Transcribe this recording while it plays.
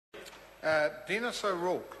Dennis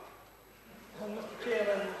O'Rourke. Mr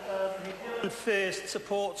Chairman, New Zealand First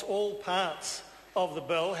supports all parts of the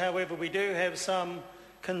bill. However, we do have some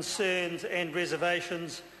concerns and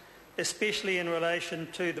reservations, especially in relation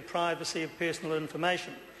to the privacy of personal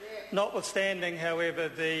information. Notwithstanding, however,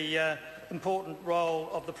 the important role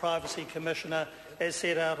of the Privacy Commissioner as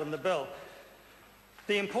set out in the bill.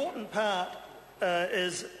 The important part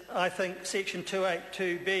is, I think, Section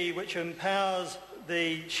 282B, which empowers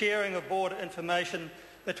the sharing of border information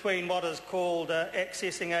between what is called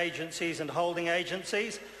accessing agencies and holding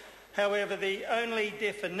agencies. However, the only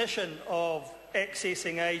definition of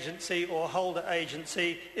accessing agency or holder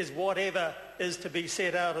agency is whatever is to be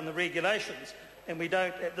set out in the regulations, and we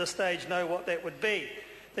don't at this stage know what that would be.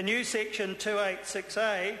 The new Section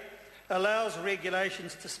 286A allows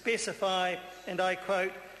regulations to specify, and I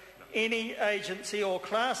quote, any agency or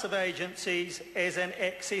class of agencies as an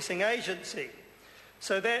accessing agency.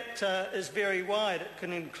 So that is very wide. It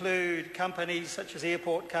can include companies such as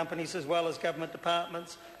airport companies as well as government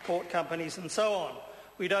departments, port companies and so on.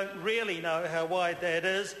 We don't really know how wide that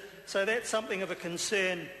is, so that's something of a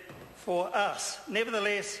concern for us.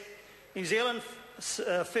 Nevertheless, New Zealand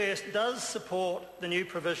First does support the new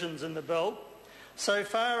provisions in the bill, so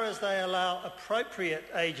far as they allow appropriate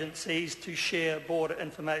agencies to share border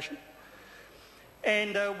information.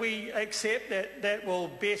 And we accept that that will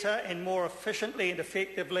better and more efficiently and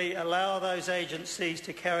effectively allow those agencies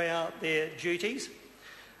to carry out their duties.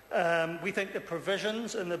 We think the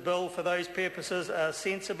provisions in the bill for those purposes are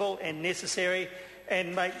sensible and necessary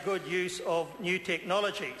and make good use of new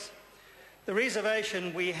technologies. The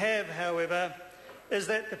reservation we have, however, is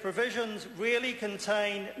that the provisions really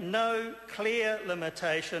contain no clear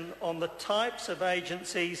limitation on the types of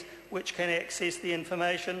agencies which can access the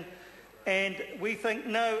information, and we think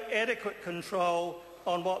no adequate control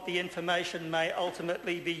on what the information may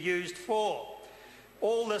ultimately be used for.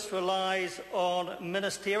 All this relies on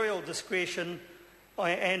ministerial discretion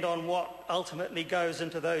and on what ultimately goes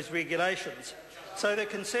into those regulations. So the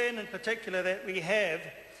concern in particular that we have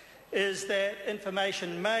is that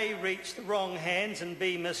information may reach the wrong hands and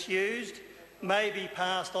be misused, may be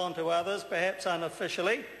passed on to others, perhaps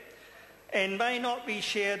unofficially, and may not be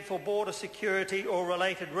shared for border security or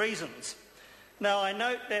related reasons. Now, I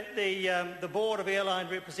note that the Board of Airline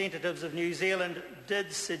Representatives of New Zealand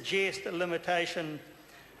did suggest a limitation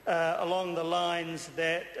along the lines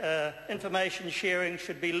that information sharing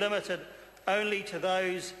should be limited only to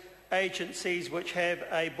those agencies which have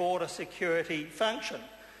a border security function.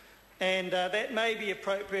 And that may be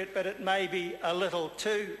appropriate, but it may be a little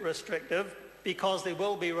too restrictive because there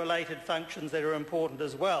will be related functions that are important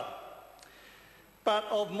as well. But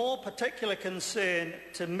of more particular concern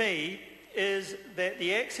to me is that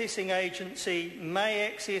the accessing agency may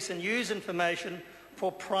access and use information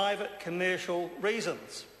for private commercial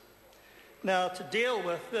reasons. Now, to deal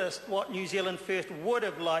with this, what New Zealand First would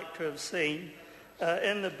have liked to have seen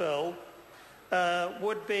in the bill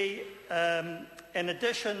would be an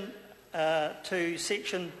addition to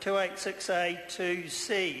Section 286A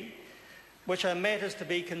 2C, which are matters to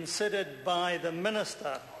be considered by the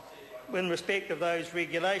Minister in respect of those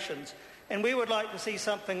regulations. And we would like to see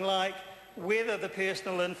something like whether the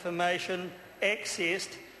personal information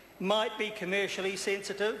accessed might be commercially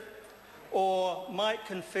sensitive or might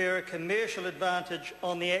confer a commercial advantage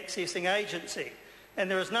on the accessing agency.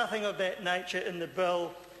 And there is nothing of that nature in the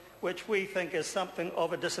bill, which we think is something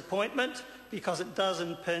of a disappointment because it does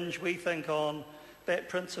impinge, we think, on that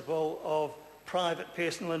principle of private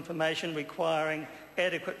personal information requiring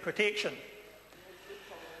adequate protection.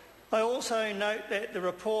 I also note that the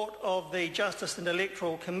report of the Justice and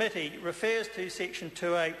Electoral Committee refers to Section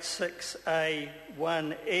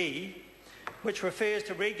 286A1E, which refers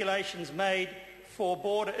to regulations made for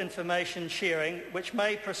border information sharing, which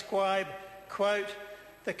may prescribe, quote,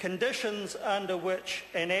 the conditions under which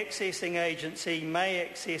an accessing agency may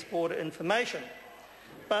access border information.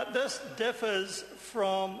 But this differs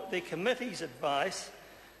from the committee's advice,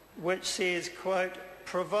 which says, quote,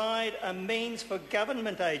 provide a means for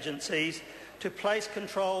government agencies to place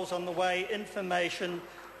controls on the way information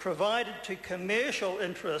provided to commercial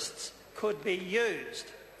interests could be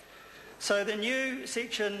used. So the new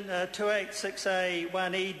Section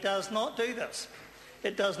 286A1E does not do this.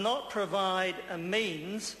 It does not provide a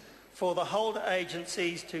means for the holder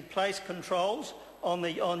agencies to place controls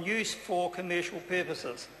on use for commercial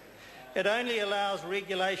purposes. It only allows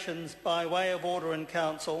regulations by way of Order in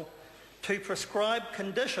Council to prescribe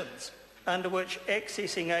conditions under which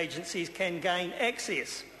accessing agencies can gain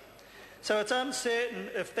access. So it's uncertain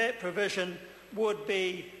if that provision would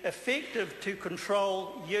be effective to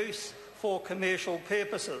control use for commercial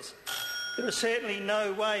purposes. There is certainly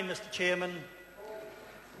no way, Mr Chairman,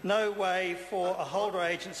 no way for a holder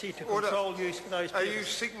agency to control use for those purposes. Are you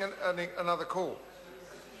seeking another call?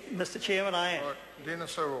 Mr Chairman, I am. Right.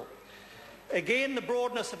 Dennis O'Rourke. Again, the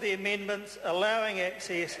broadness of the amendments allowing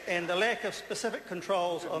access and the lack of specific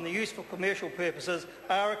controls on the use for commercial purposes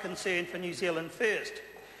are a concern for New Zealand First.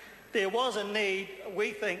 There was a need,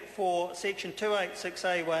 we think, for section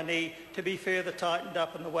 286A1E to be further tightened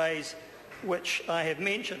up in the ways which I have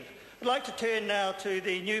mentioned. I'd like to turn now to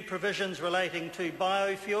the new provisions relating to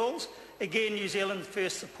biofuels. Again, New Zealand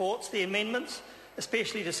First supports the amendments,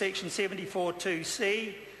 especially to section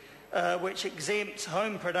 74(2)(c), which exempts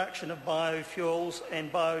home production of biofuels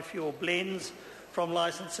and biofuel blends from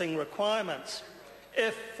licensing requirements,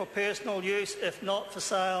 if for personal use, if not for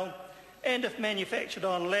sale, and if manufactured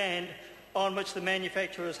on land on which the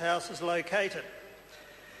manufacturer's house is located.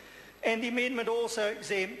 And the amendment also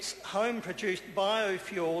exempts home-produced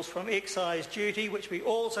biofuels from excise duty, which we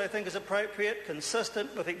also think is appropriate,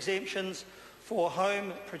 consistent with exemptions for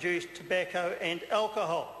home-produced tobacco and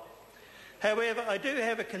alcohol. However, I do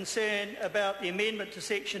have a concern about the amendment to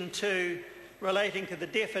section 2 relating to the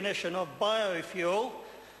definition of biofuel.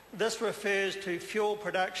 This refers to fuel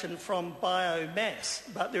production from biomass,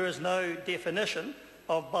 but there is no definition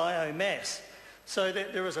of biomass, so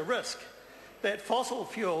that there is a risk that fossil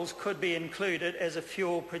fuels could be included as a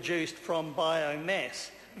fuel produced from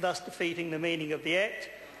biomass, thus defeating the meaning of the Act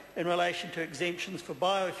in relation to exemptions for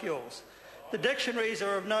biofuels. The dictionaries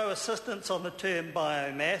are of no assistance on the term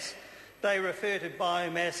biomass. They refer to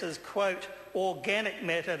biomass as, quote, organic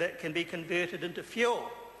matter that can be converted into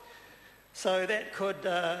fuel. So that could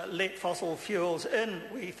let fossil fuels in,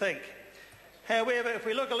 we think. However, if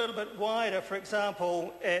we look a little bit wider, for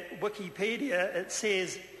example, at Wikipedia, it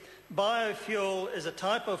says biofuel is a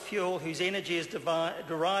type of fuel whose energy is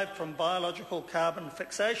derived from biological carbon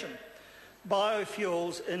fixation.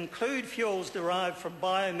 Biofuels include fuels derived from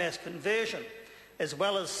biomass conversion, as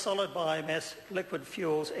well as solid biomass, liquid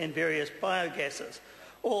fuels and various biogases.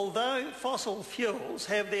 Although fossil fuels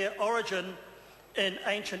have their origin in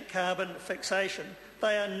ancient carbon fixation,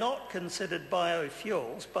 they are not considered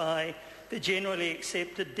biofuels by the generally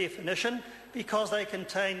accepted definition because they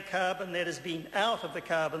contain carbon that has been out of the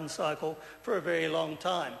carbon cycle for a very long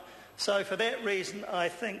time. So for that reason, I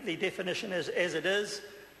think the definition as it is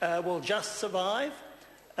will just survive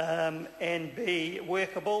and be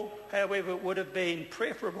workable. However, it would have been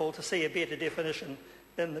preferable to see a better definition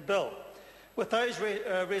in the bill. With those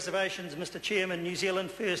reservations, Mr Chairman, New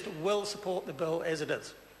Zealand First will support the bill as it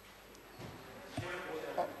is.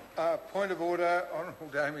 Point of order, Honourable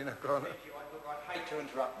Damien O'Connor. I hate to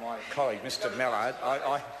interrupt my colleague, Mr Mallard.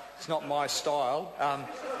 It's not my style.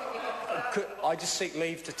 I just seek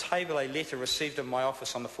leave to table a letter received in my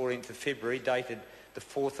office on the 14th of February, dated the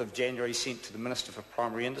 4th of January, sent to the Minister for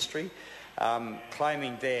Primary Industry,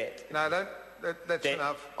 claiming that... No, that's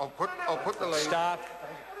enough. I'll put the leave. Staff,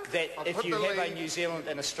 that if you have a New Zealand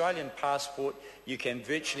and Australian passport, you can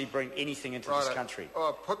virtually bring anything into this country.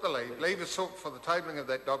 I'll put the leave. Leave is sought for the tabling of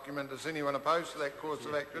that document. Is anyone opposed to that course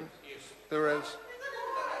of action? Yes. There is.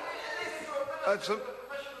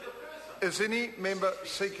 Is any member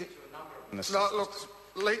seeking... No,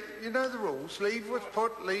 look, you know the rules. Leave was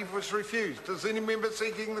put, leave was refused. Is any member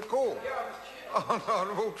seeking the call?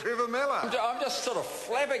 Honourable Trevor Mallard. I'm just sort of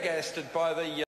flabbergasted by the...